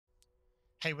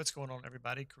Hey, what's going on,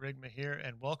 everybody? Kerygma here,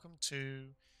 and welcome to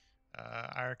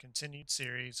our continued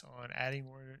series on adding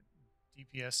more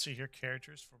DPS to your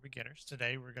characters for beginners.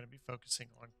 Today, we're going to be focusing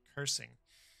on cursing,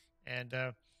 and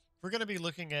we're going to be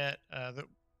looking at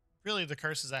really the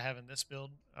curses I have in this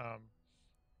build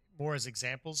more as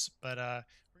examples. But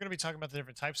we're going to be talking about the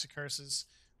different types of curses,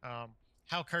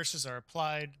 how curses are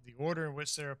applied, the order in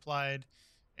which they're applied,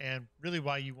 and really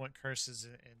why you want curses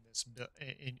in this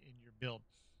in your build.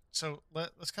 So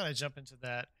let's kind of jump into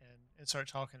that and start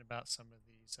talking about some of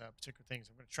these particular things.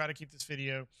 I'm going to try to keep this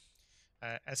video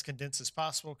as condensed as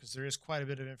possible because there is quite a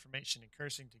bit of information in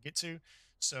cursing to get to.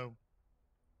 So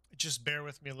just bear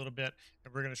with me a little bit,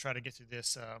 and we're going to try to get through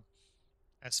this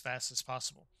as fast as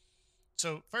possible.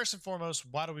 So first and foremost,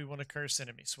 why do we want to curse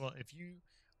enemies? Well, if you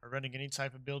are running any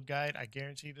type of build guide, I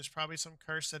guarantee there's probably some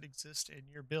curse that exists in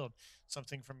your build.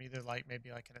 Something from either like maybe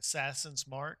like an assassin's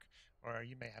mark, or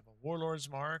you may have a warlord's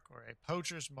mark, or a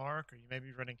poacher's mark, or you may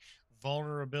be running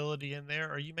vulnerability in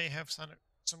there, or you may have some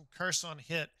curse on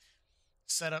hit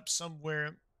set up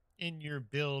somewhere in your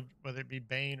build, whether it be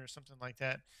Bane or something like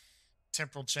that.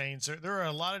 Temporal chains. There are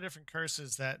a lot of different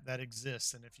curses that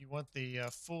exist, and if you want the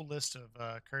full list of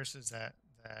curses that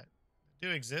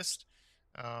do exist,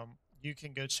 you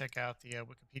can go check out the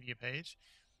Wikipedia page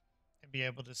and be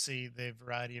able to see the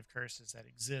variety of curses that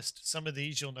exist. Some of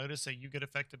these you'll notice that you get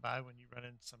affected by when you run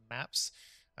in some maps.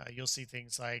 You'll see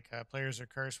things like players are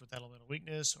cursed with elemental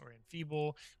weakness or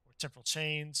enfeeble or temporal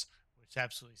chains, which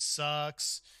absolutely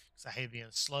sucks because I hate being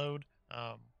slowed.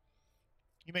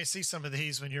 You may see some of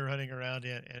these when you're running around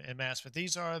in maps, but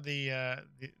these are the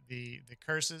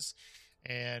curses,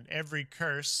 and every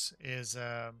curse is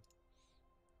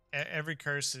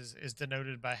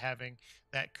denoted by having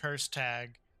that curse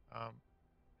tag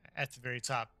at the very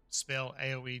top: spell,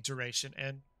 AOE, duration,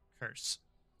 and curse.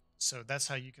 So that's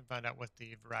how you can find out what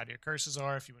the variety of curses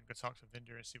are. If you want to go talk to a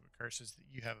vendor and see what curses that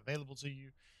you have available to you,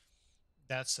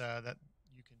 that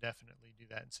you can definitely do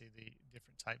that and see the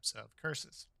different types of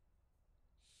curses.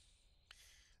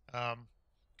 Um,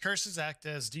 Curses act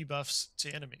as debuffs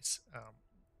to enemies.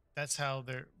 That's how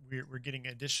we're getting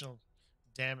additional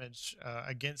damage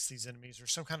against these enemies, or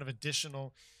some kind of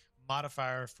additional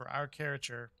modifier for our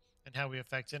character and how we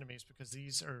affect enemies, because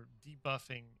these are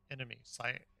debuffing enemies.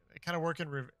 Like they kind of work kind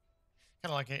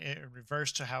of like in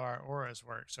reverse to how our auras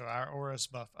work. So our auras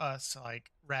buff us,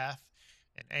 like wrath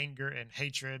and anger and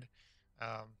hatred.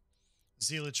 Um,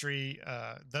 Zealotry,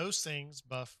 those things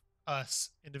buff us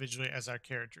individually as our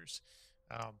characters.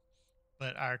 Um,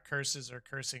 but our curses are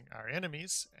cursing our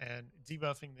enemies and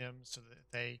debuffing them so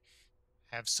that they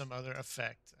have some other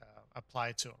effect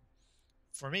applied to them.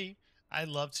 For me, I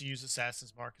love to use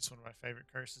Assassin's Mark. It's one of my favorite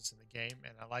curses in the game,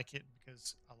 and I like it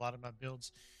because a lot of my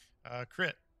builds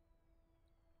crit.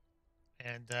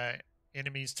 And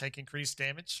enemies take increased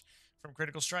damage from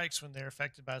critical strikes when they're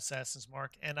affected by Assassin's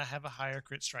Mark, and I have a higher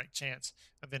crit strike chance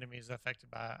of enemies affected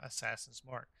by Assassin's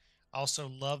Mark. I also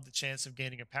love the chance of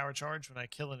gaining a power charge when I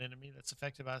kill an enemy that's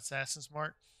affected by Assassin's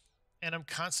Mark, and I'm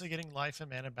constantly getting life and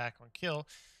mana back on kill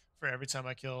for every time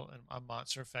I kill a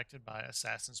monster affected by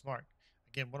Assassin's Mark.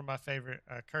 Again, one of my favorite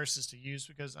curses to use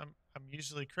because I'm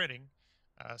usually critting,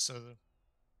 so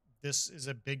this is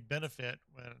a big benefit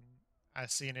when I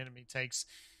see an enemy takes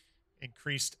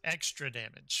increased extra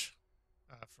damage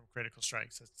from critical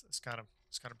strikes. It's kind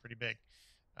of pretty big.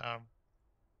 Um,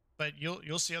 but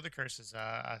you'll see other curses.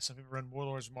 Some people run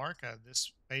Warlord's Mark.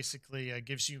 This basically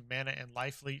gives you mana and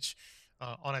life leech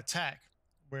on attack,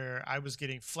 where I was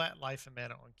getting flat life and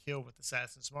mana on kill with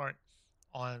Assassin's Mark.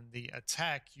 On the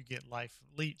attack, you get life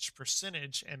leech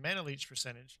percentage and mana leech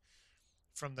percentage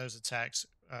from those attacks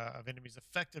of enemies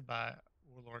affected by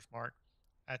Warlord's Mark.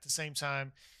 At the same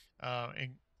time,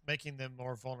 and making them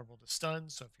more vulnerable to stun.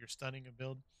 So if you're stunning a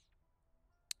build,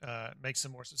 makes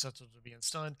them more susceptible to being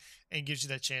stunned, and gives you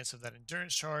that chance of that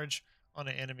endurance charge on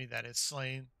an enemy that is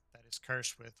slain, that is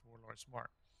cursed with Warlord's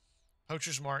Mark.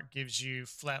 Poacher's Mark gives you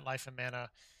flat life and mana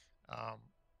um,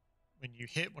 when you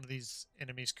hit one of these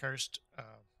enemies cursed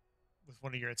with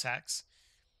one of your attacks,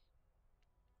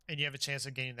 and you have a chance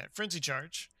of gaining that frenzy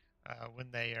charge when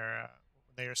they are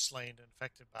slain and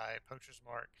affected by Poacher's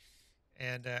Mark.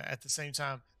 And at the same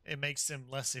time, it makes them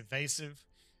less evasive,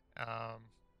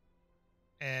 um,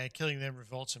 and killing them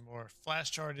results in more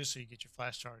flash charges, so you get your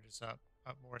flash charges up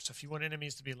more. So if you want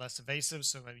enemies to be less evasive,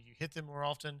 so maybe you hit them more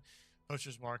often,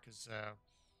 Poacher's Mark is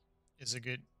a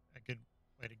good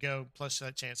way to go. Plus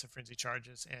that chance of frenzy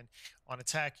charges, and on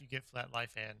attack you get flat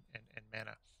life and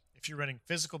mana. If you're running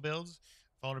physical builds,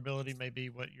 vulnerability may be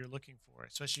what you're looking for,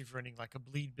 especially if you're running like a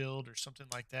bleed build or something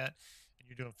like that, and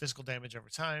you're doing physical damage over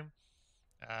time.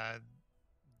 Uh,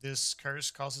 this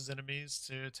curse causes enemies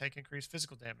to take increased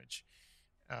physical damage,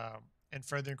 and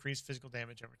further increase physical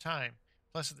damage over time.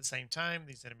 Plus, at the same time,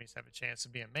 these enemies have a chance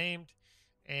of being maimed,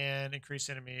 and cursed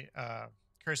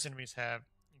enemies have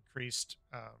increased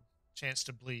chance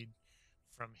to bleed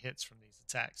from hits from these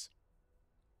attacks.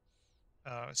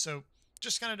 So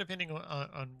just kind of depending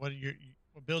on what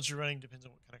builds you're running depends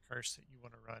on what kind of curse that you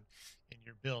want to run in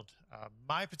your build.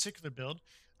 My particular build,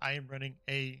 I am running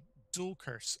a dual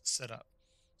curse setup.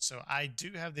 So I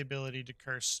do have the ability to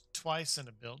curse twice in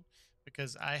a build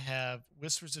because I have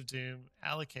Whispers of Doom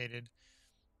allocated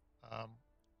um,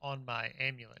 on my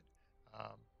amulet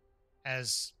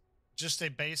as just a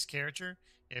base character.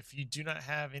 If you do not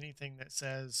have anything that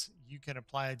says you can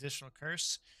apply additional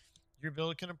curse, your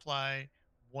build can apply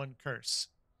one curse,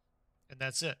 and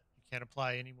that's it. You can't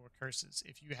apply any more curses.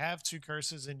 If you have two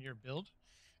curses in your build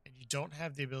and you don't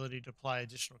have the ability to apply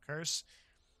additional curse,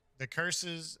 the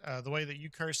curses, the way that you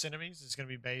curse enemies is going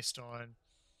to be based on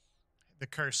the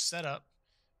curse setup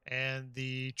and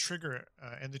the trigger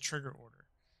order.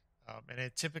 And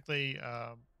it typically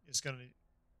is going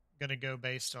to go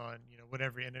based on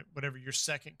whatever your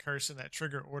second curse in that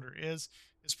trigger order is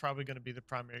probably going to be the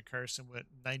primary curse and what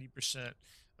 90%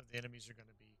 of the enemies are going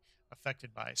to be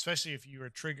affected by, especially if you are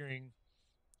a triggering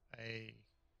a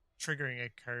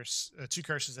curse, two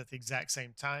curses at the exact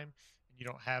same time, and you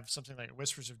don't have something like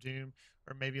Whispers of Doom,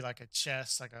 or maybe like a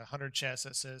chest, like a 100 chest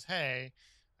that says, "Hey,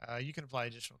 you can apply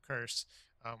additional curse."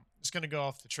 It's going to go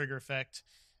off the trigger effect,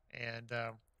 and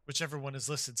whichever one is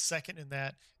listed second in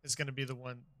that is going to be the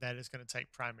one that is going to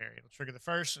take primary. It'll trigger the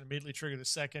first and immediately trigger the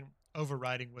second,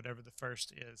 overriding whatever the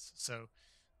first is. So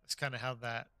that's kind of how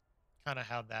that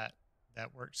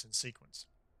works in sequence.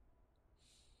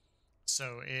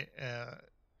 So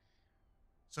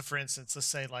so for instance, let's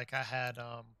say like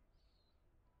I'm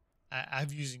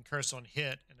using curse on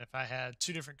hit, and if I had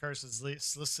two different curses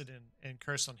listed in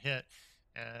curse on hit,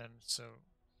 and so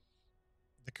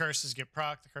the curses get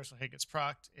procced, the curse on hit gets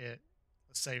procced.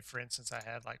 Let's say for instance I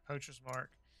had like Poacher's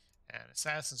Mark and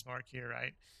Assassin's Mark here,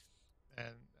 right?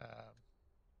 And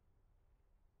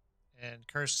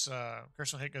curse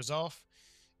on hit goes off.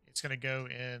 It's going to go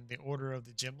in the order of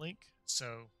the gem link.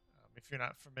 So if you're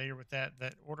not familiar with that,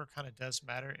 that order kind of does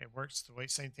matter. It works the way,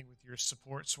 same thing with your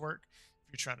supports work.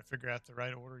 If you're trying to figure out the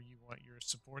right order you want your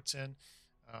supports in,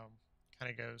 kind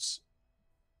of goes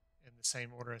in the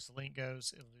same order as the link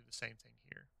goes. It'll do the same thing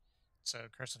here. So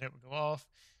curse on hit would go off,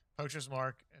 Poacher's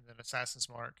Mark, and then Assassin's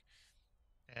Mark.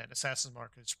 And Assassin's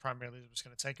Mark is primarily what's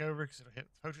going to take over because it'll hit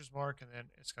the Poacher's Mark, and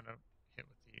then it's going to hit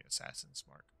with the Assassin's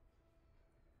Mark.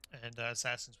 And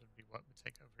Assassins would be what would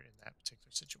take over in that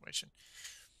particular situation.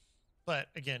 But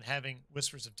again, having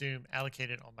Whispers of Doom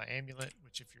allocated on my amulet,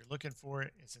 which if you're looking for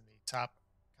it, is in the top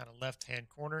kind of left-hand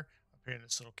corner up here in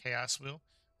this little chaos wheel,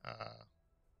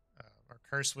 or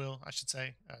curse wheel, I should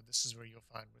say. This is where you'll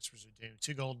find Whispers of Doom.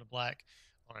 2 gold and a black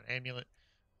on an amulet.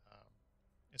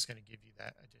 It's going to give you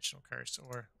that additional curse.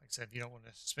 Or, like I said, if you don't want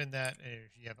to spend that,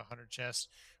 if you have 100 chests,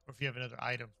 or if you have another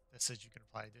item that says you can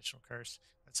apply additional curse,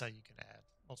 that's how you can add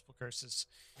multiple curses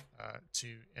to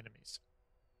enemies.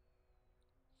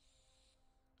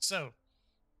 So,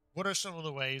 what are some of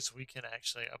the ways we can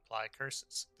actually apply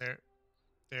curses? There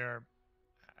are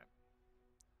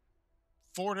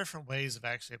 4 different ways of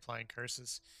actually applying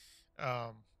curses.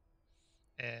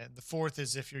 And the fourth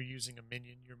is if you're using a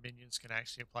minion, your minions can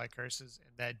actually apply curses,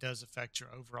 and that does affect your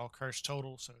overall curse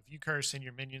total. So if you curse and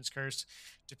your minions curse,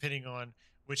 depending on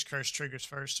which curse triggers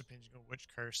first, depending on which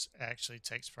curse actually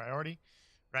takes priority,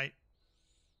 right?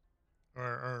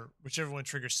 Or whichever one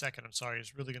triggers second, I'm sorry,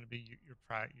 is really going to be your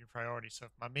priority. So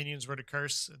if my minions were to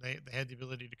curse, and they had the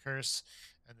ability to curse,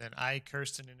 and then I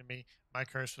cursed an enemy, my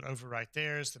curse would overwrite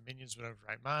theirs, the minions would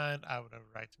overwrite mine, I would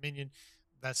overwrite the minion.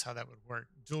 That's how that would work.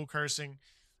 Dual cursing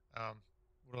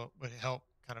would help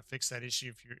kind of fix that issue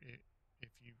if you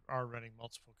are running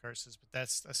multiple curses. But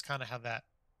that's kind of how that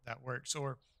works.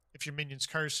 Or if your minions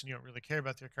curse and you don't really care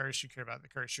about their curse, you care about the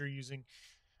curse you're using.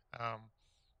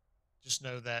 Just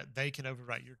know that they can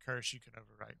overwrite your curse, you can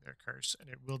overwrite their curse, and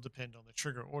it will depend on the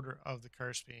trigger order of the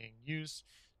curse being used,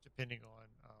 depending on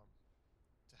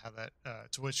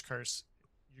to which curse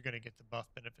you're going to get the buff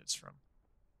benefits from.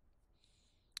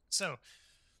 So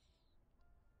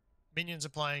minions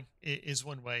applying is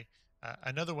one way.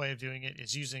 Another way of doing it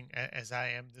is using, as I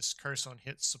am, this curse on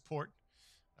hit support.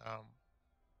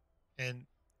 And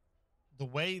the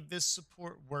way this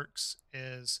support works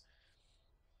is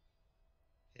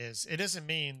it doesn't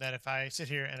mean that if I sit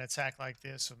here and attack like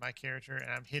this with my character and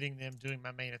I'm hitting them doing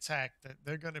my main attack, that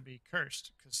they're going to be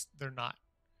cursed, because they're not.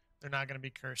 they're not going to be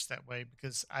cursed that way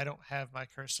because I don't have my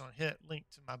curse on hit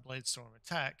linked to my Bladestorm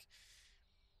attack.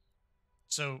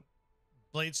 So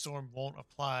Bladestorm won't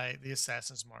apply the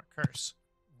Assassin's Mark curse.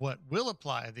 What will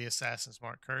apply the Assassin's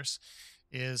Mark curse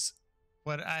is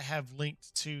what I have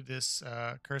linked to this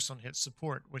curse on hit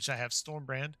support, which I have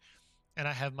Stormbrand and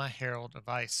I have my Herald of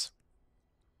Ice.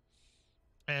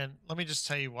 And let me just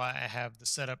tell you why I have the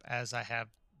setup as I have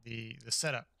the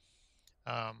setup.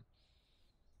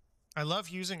 I love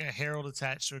using a Herald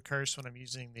attached to a curse when I'm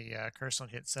using the curse on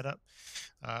hit setup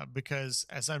because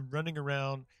as I'm running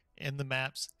around in the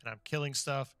maps and I'm killing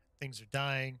stuff, things are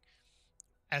dying.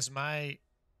 As my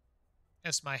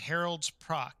heralds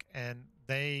proc and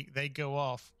they go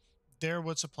off, they're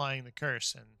what's applying the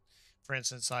curse. And for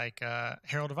instance, like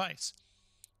Herald of Ice,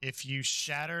 if you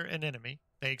shatter an enemy,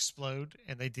 they explode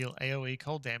and they deal AoE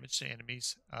cold damage to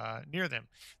enemies near them.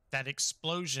 That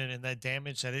explosion and that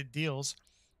damage that it deals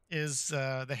is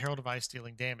the Herald of Ice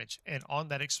dealing damage. And on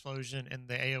that explosion and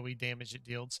the AoE damage it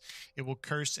deals, it will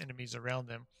curse enemies around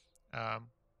them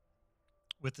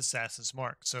with Assassin's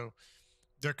Mark. So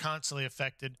they're constantly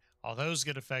affected. All those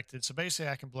get affected. So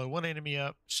basically, I can blow one enemy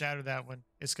up, shatter that one.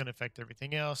 It's going to affect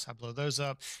everything else. I blow those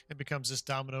up. It becomes this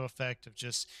domino effect of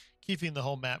just keeping the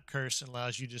whole map cursed and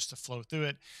allows you just to flow through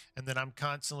it. And then I'm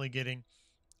constantly getting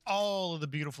all of the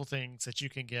beautiful things that you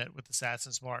can get with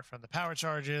Assassin's Mark, from the power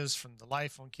charges, from the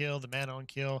life on kill, the mana on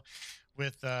kill,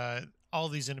 with all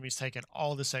these enemies taking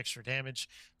all this extra damage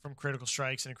from critical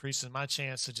strikes, and increases my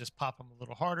chance to just pop them a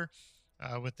little harder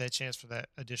with that chance for that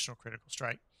additional critical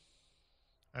strike.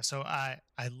 So I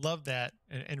love that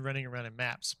and running around in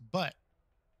maps, but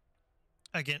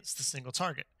against the single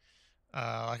target,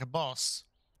 like a boss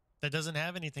that doesn't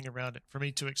have anything around it for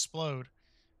me to explode,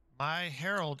 my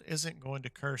Herald isn't going to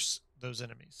curse those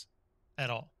enemies at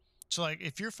all. So like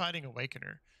if you're fighting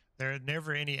Awakener, there are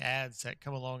never any adds that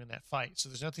come along in that fight. So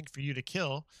there's nothing for you to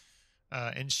kill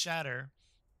and shatter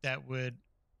that would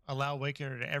allow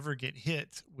Awakener to ever get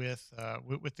hit with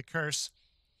the curse.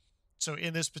 So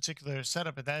in this particular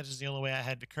setup, if that is the only way I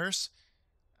had to curse,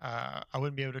 I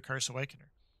wouldn't be able to curse Awakener.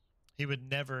 He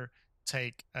would never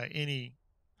take any.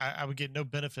 I would get no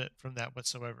benefit from that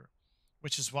whatsoever,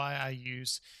 which is why I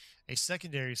use a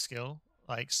secondary skill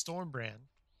like Stormbrand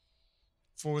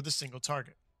for the single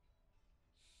target.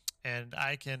 And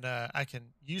I can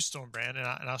use Stormbrand,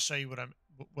 and I'll show you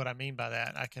what I mean by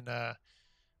that. I can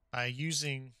by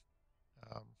using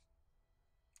um,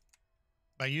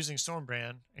 by using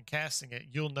Stormbrand and casting it,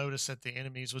 you'll notice that the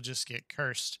enemies will just get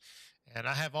cursed. And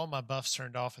I have all my buffs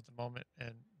turned off at the moment,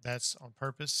 and that's on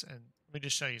purpose. And let me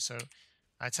just show you. So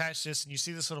I attach this, and you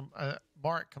see this little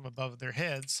mark come above their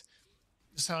heads.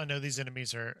 This is how I know these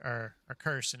enemies are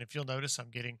cursed. And if you'll notice, I'm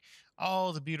getting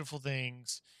all the beautiful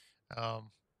things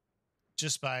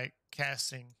just by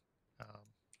casting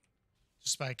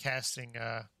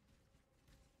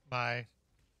my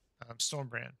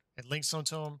Stormbrand. It links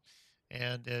onto them,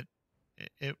 and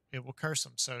it will curse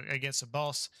them. So against a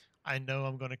boss, I know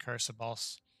I'm going to curse a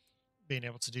boss being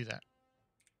able to do that.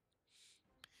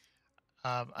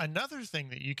 Another thing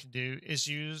that you can do is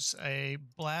use a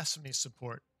blasphemy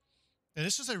support, and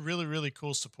this is a really, really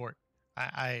cool support.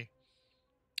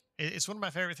 It's one of my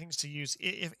favorite things to use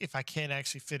if I can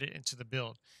actually fit it into the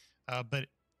build, but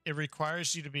it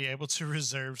requires you to be able to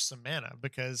reserve some mana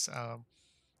because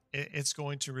it's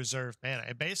going to reserve mana.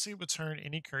 It basically will turn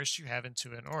any curse you have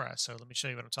into an aura. So let me show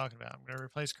you what I'm talking about. I'm going to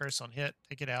replace curse on hit,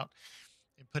 take it out,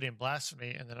 and put in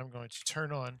blasphemy, and then I'm going to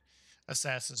turn on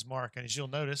Assassin's Mark. And as you'll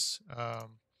notice,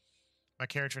 my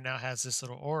character now has this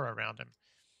little aura around him.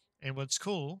 And what's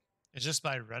cool is just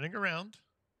by running around,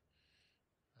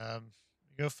 you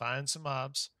go find some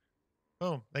mobs,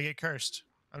 boom, they get cursed.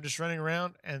 I'm just running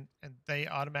around, and they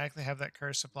automatically have that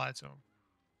curse applied to them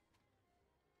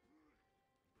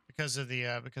because of the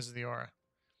aura.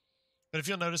 But if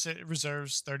you'll notice, it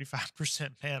reserves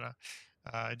 35% mana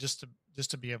just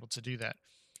to be able to do that.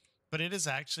 But it is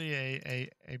actually a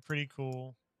pretty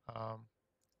cool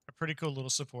little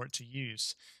support to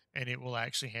use, and it will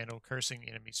actually handle cursing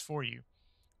enemies for you.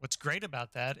 What's great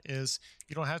about that is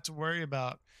you don't have to worry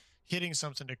about hitting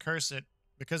something to curse it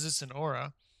because it's an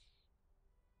aura.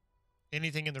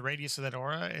 Anything in the radius of that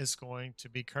aura is going to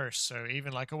be cursed. So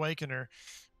even like Awakener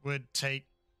would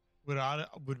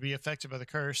be affected by the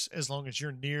curse as long as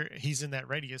you're near. He's in that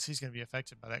radius. He's going to be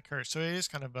affected by that curse. So it is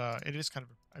kind of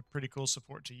a pretty cool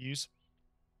support to use.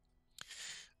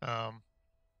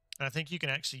 And I think you can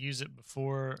actually use it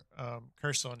before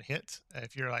curse on hit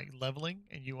if you're like leveling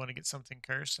and you want to get something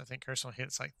cursed. I think curse on hit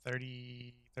is like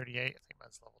 30, 38. I think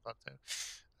mine's leveled up though.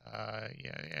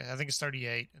 Yeah, I think it's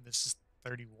 38, and this is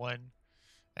 31.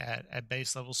 at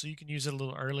base level, so you can use it a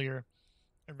little earlier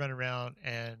and run around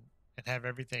and have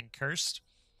everything cursed.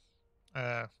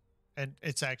 Uh, and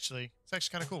it's actually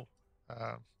kind of cool.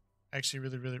 Uh, Actually,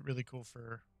 really cool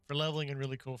for leveling, and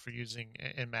really cool for using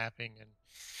in mapping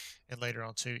and later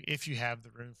on too, if you have the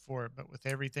room for it. But with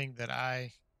everything that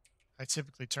I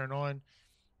typically turn on,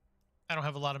 I don't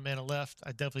have a lot of mana left.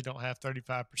 I definitely don't have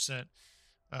 35%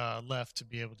 left to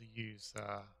be able to use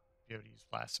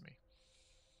blasphemy.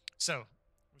 So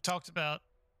we talked about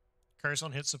curse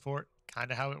on hit support,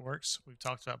 kind of how it works. We've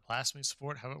talked about blasphemy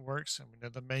support, how it works, and we know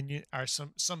the minion are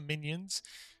some minions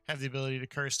have the ability to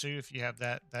curse too if you have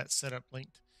that setup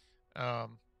linked.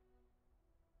 Um,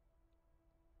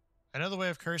 Another way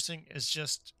of cursing is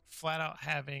just flat out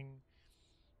having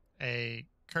a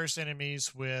curse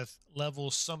enemies with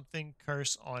level something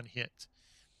curse on hit.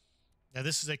 Now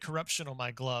this is a corruption on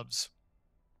my gloves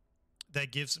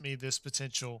that gives me this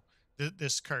potential,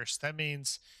 this curse. That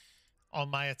means on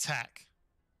my attack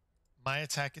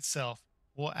itself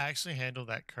will actually handle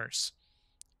that curse.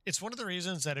 It's one of the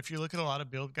reasons that if you look at a lot of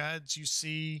build guides,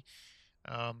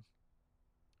 um,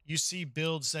 you see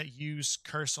builds that use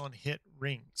curse on hit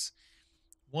rings.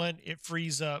 One, it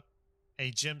frees up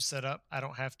a gem setup. I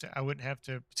wouldn't have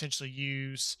to potentially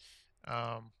use,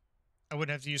 um, I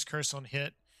wouldn't have to use curse on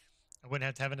hit. I wouldn't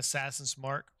have to have an assassin's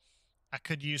mark. I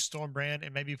could use Stormbrand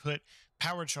and maybe put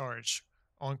power charge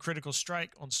on critical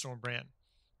strike on Stormbrand.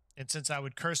 And since I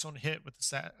would curse on hit with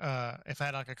if I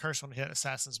had like a curse on hit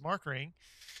assassin's mark ring,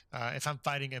 if I'm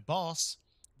fighting a boss,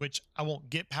 which I won't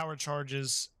get power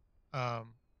charges,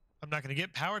 I'm not going to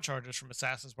get power charges from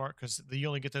assassin's mark because you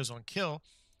only get those on kill.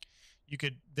 You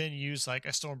could then use like a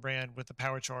Stormbrand with a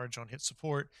power charge on hit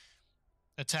support,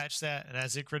 attach that, and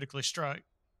as it critically struck,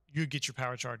 you get your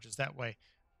power charges that way.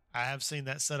 I have seen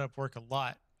that setup work a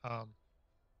lot.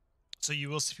 So you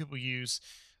will see people use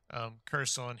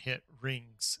curse on hit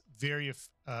rings. Very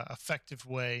effective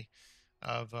way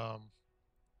of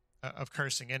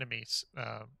cursing enemies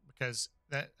because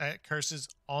that curses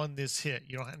on this hit.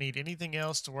 You don't need anything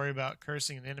else to worry about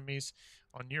cursing enemies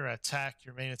on your attack,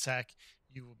 your main attack.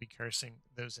 You will be cursing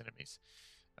those enemies.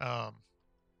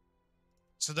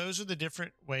 So those are the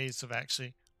different ways of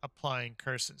actually applying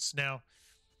curses. Now,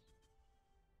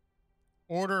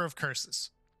 order of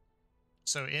curses.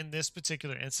 So in this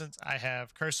particular instance, I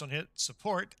have curse on hit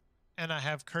support, and I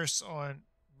have curse on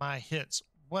my hits.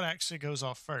 What actually goes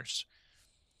off first?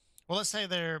 Well, let's say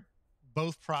they're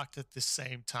both procced at the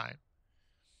same time.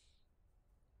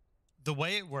 The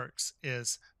way it works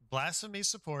is blasphemy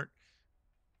support.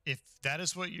 If that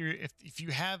is what if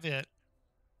you have it,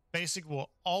 basic will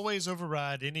always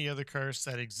override any other curse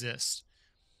that exists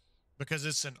because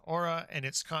it's an aura and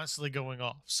it's constantly going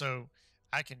off. So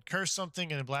I can curse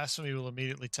something and blasphemy will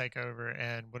immediately take over,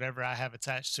 and whatever I have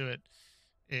attached to it,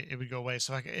 it would go away.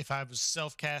 So if I was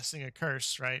self-casting a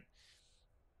curse, right,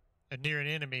 near an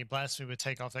enemy, blasphemy would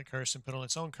take off that curse and put on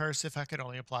its own curse if I could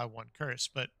only apply one curse.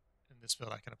 But in this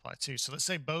build, I can apply two. So let's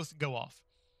say both go off.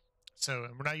 So,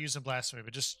 and we're not using blasphemy,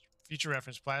 but just future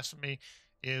reference, blasphemy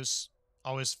is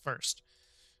always first,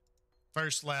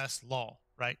 last, law,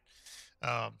 right?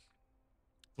 The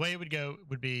way it would go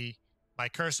would be my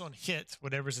curse on hit,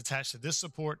 whatever's attached to this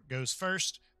support, goes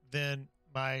first. Then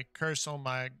my curse on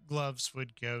my gloves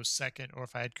would go second, or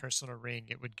if I had curse on a ring,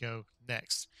 it would go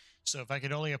next. So if I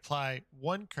could only apply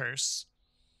one curse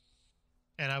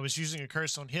and I was using a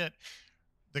curse on hit,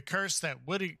 the curse that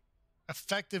would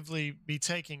effectively be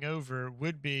taking over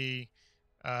would be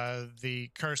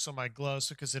the curse on my gloves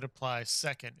because it applies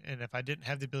second. And if I didn't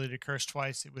have the ability to curse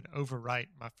twice, it would overwrite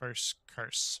my first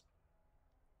curse.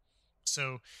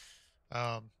 So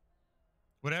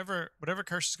whatever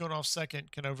curse is going off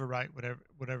second can overwrite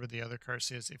whatever the other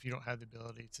curse is if you don't have the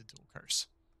ability to dual curse.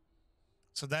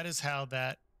 So that is how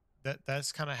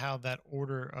that's kind of how that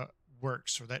order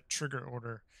works, or that trigger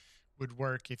order would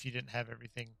work if you didn't have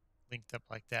everything linked up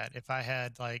like that. If I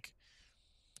had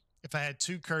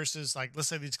two curses, like let's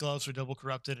say these gloves were double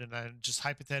corrupted, and I just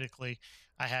hypothetically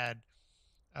I had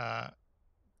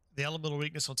the elemental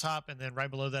weakness on top, and then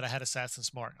right below that I had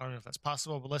assassin's mark. I don't know if that's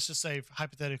possible, but let's just say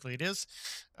hypothetically it is.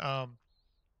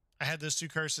 I had those two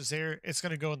curses there. It's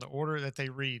going to go in the order that they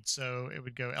read. So it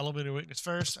would go elemental weakness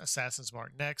first, assassin's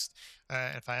mark next.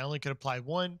 If I only could apply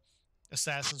one,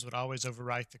 assassins would always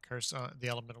overwrite the curse on the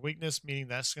elemental weakness, meaning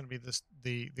that's going to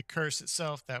be the curse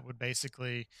itself that would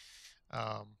basically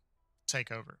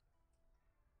take over.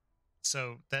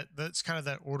 So that's kind of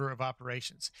that order of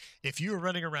operations. If you are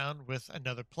running around with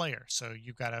another player, so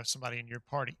you've got to have somebody in your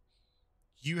party,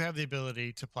 you have the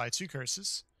ability to apply two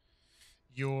curses.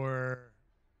 Your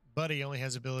buddy only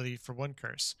has ability for one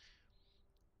curse.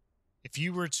 If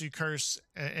you were to curse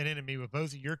an enemy with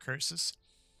both of your curses,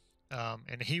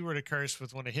 and he were to curse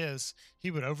with one of his,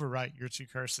 he would overwrite your two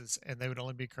curses, and they would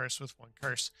only be cursed with one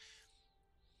curse.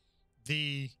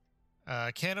 The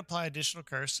can apply additional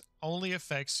curse only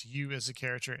affects you as a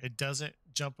character. It doesn't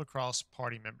jump across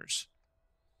party members,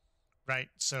 right?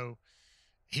 So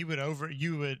he would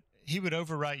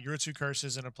overwrite your two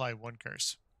curses and apply one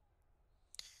curse.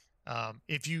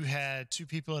 If you had two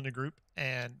people in a group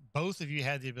and both of you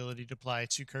had the ability to apply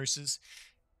two curses,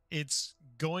 it's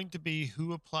going to be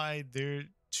who applied their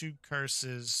two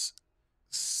curses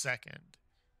second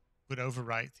would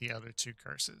overwrite the other two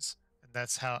curses. And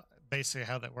that's how basically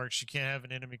how that works. You can't have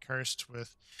an enemy cursed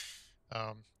with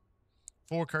um,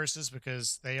 four curses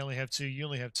because they only have two. You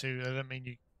only have two. That doesn't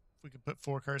mean we can put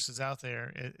four curses out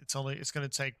there. It's going to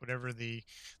take whatever the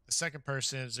second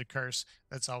person is a curse.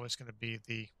 That's always going to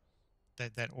be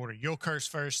that order. You'll curse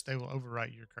first. They will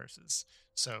overwrite your curses.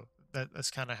 So that's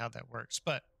kind of how that works.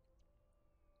 But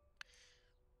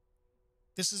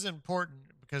this is important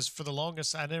because for the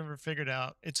longest, I never figured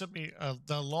out. It took me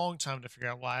a long time to figure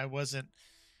out why I wasn't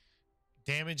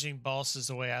damaging bosses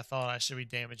the way I thought I should be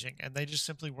damaging, and they just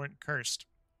simply weren't cursed.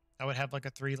 I would have like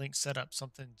a 3-link setup,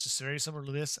 something just very similar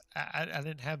to this. I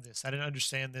didn't have this. I didn't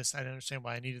understand this. I didn't understand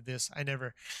why I needed this. I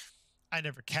never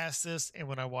cast this, and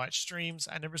when I watched streams,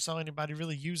 I never saw anybody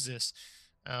really use this.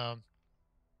 And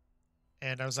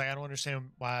I was like, I don't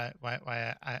understand why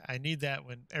I need that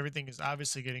when everything is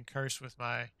obviously getting cursed with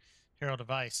my Herald of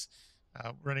Ice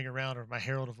running around, or my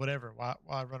Herald of whatever. Why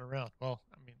I run around? Well,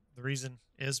 I mean, the reason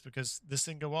is because this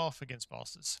thing go off against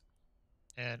bosses,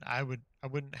 and I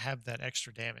wouldn't have that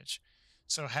extra damage.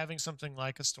 So having something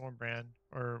like a Stormbrand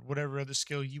or whatever other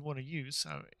skill you want to use,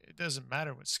 it doesn't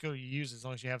matter what skill you use as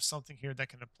long as you have something here that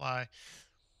can apply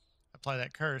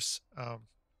that curse.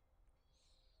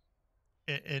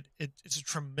 It's a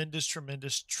tremendous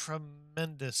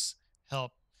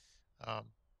help, um,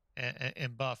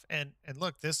 and buff. And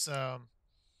look, this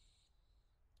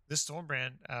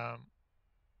Stormbrand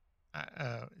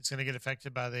it's going to get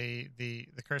affected by the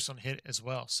curse on hit as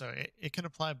well. So it can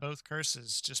apply both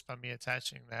curses just by me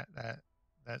attaching that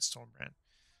Stormbrand.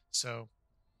 So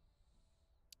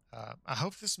I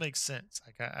hope this makes sense.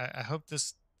 Like I hope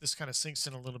this kind of sinks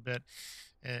in a little bit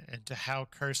into how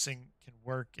cursing can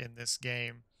work in this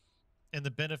game, and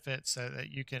the benefits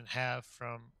that you can have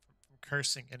from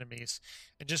cursing enemies,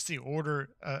 and just the order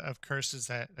of curses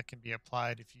that can be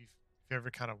applied if you've ever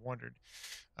kind of wondered.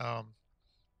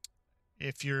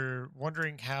 If you're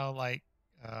wondering how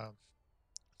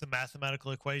the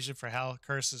mathematical equation for how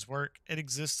curses work, it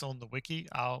exists on the wiki.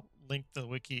 I'll link the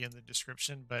wiki in the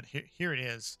description, but here it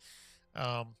is.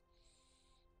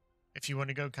 If you want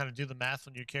to go kind of do the math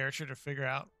on your character to figure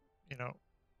out, you know,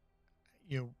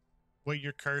 what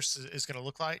your curse is going to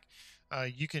look like,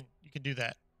 you can do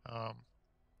that, and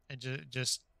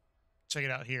just check it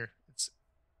out here. It's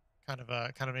kind of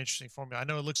an interesting formula. I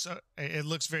know it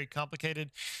looks very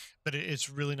complicated, but it's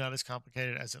really not as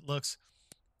complicated as it looks.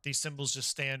 These symbols just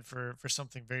stand for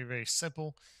something very, very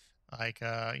simple, like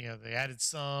the added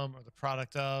sum or the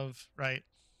product of, right?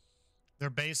 They're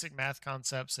basic math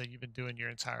concepts that you've been doing your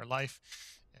entire life.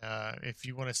 If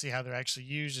you want to see how they're actually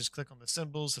used, just click on the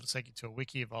symbols. It'll take you to a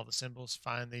wiki of all the symbols.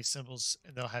 Find these symbols,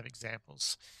 and they'll have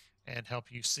examples and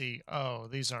help you see. Oh,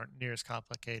 these aren't near as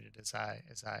complicated as I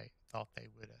thought they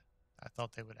would. I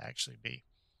thought they would actually be.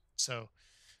 So,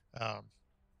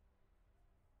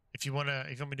 if you want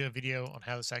me to do a video on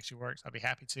how this actually works, I'll be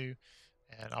happy to,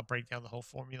 and I'll break down the whole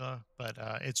formula. But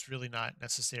it's really not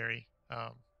necessary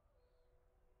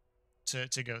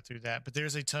to go through that. But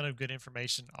there's a ton of good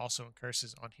information also in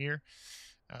curses on here.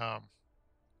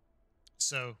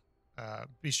 So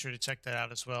be sure to check that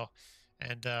out as well.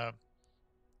 And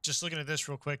just looking at this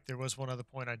real quick, there was one other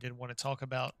point I did want to talk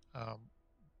about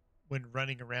when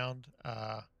running around.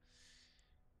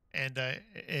 And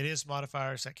it is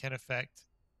modifiers that can affect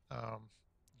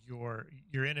your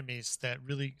enemies that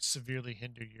really severely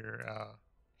hinder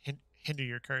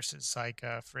your curses. Like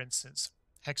for instance,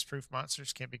 hexproof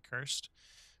monsters can't be cursed,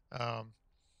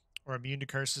 or immune to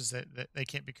curses that they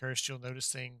can't be cursed. You'll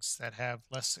notice things that have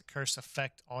less curse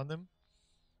effect on them,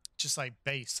 just like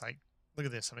base. Like look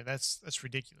at this. I mean that's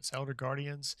ridiculous. Elder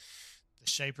Guardians, the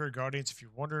Shaper Guardians. If you're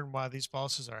wondering why these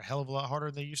bosses are a hell of a lot harder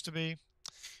than they used to be,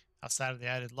 outside of the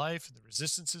added life and the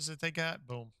resistances that they got,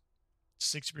 boom,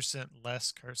 60%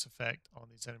 less curse effect on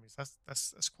these enemies.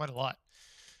 That's quite a lot.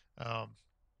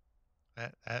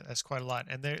 That's quite a lot.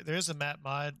 And there's a map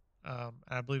mod.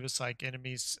 I believe it's like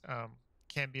enemies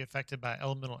can be affected by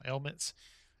elemental ailments.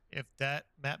 If that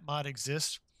map mod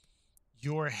exists,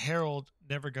 your herald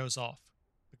never goes off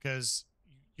because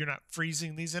you're not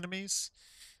freezing these enemies,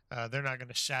 they're not going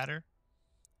to shatter,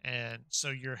 and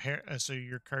so so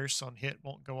your curse on hit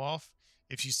won't go off.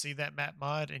 If you see that map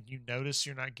mod and you notice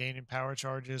you're not gaining power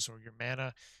charges or your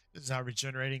mana is not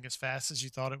regenerating as fast as you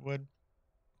thought it would,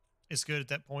 it's good at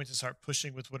that point to start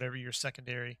pushing with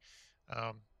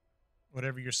um,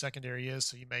 whatever your secondary is.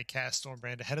 So you may cast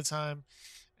Stormbrand ahead of time,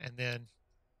 and then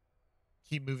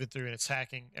keep moving through and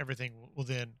attacking. Everything will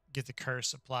then get the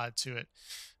curse applied to it.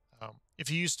 If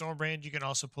you use Stormbrand, you can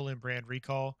also pull in Brand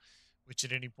Recall, which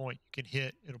at any point you can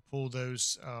hit. It'll pull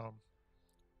those.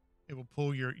 It will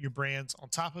pull your brands on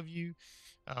top of you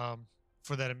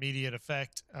for that immediate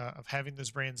effect of having those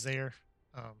brands there.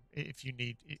 If you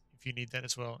need that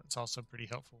as well, it's also pretty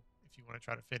helpful if you want to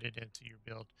try to fit it into your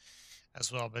build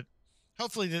as well. But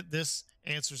hopefully this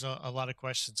answers a lot of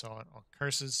questions on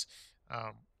curses.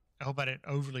 I hope I didn't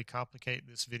overly complicate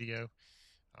this video.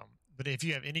 But if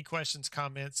you have any questions,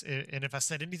 comments, and if I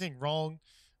said anything wrong,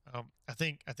 I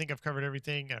think I've covered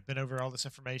everything. I've been over all this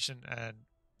information,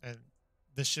 and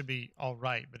this should be all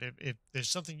right. But if there's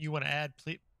something you want to add,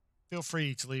 please feel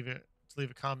free to leave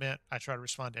a comment. I try to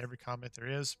respond to every comment there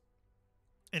is.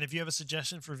 And if you have a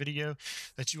suggestion for a video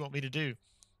that you want me to do,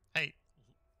 hey,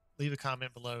 leave a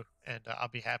comment below, and I'll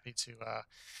be happy to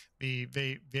be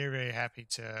very happy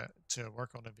to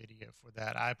work on a video for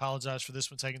that. I apologize for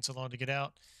this one taking so long to get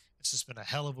out. It's just been a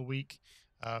hell of a week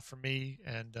for me,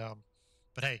 and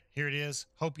but hey, here it is.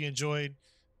 Hope you enjoyed.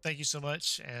 Thank you so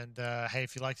much, and hey,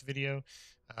 if you liked the video,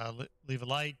 leave a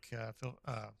like.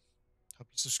 Hope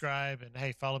you subscribe, and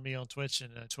hey, follow me on Twitch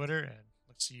and Twitter, and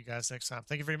let's see you guys next time.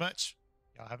 Thank you very much.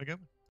 Y'all have a good one.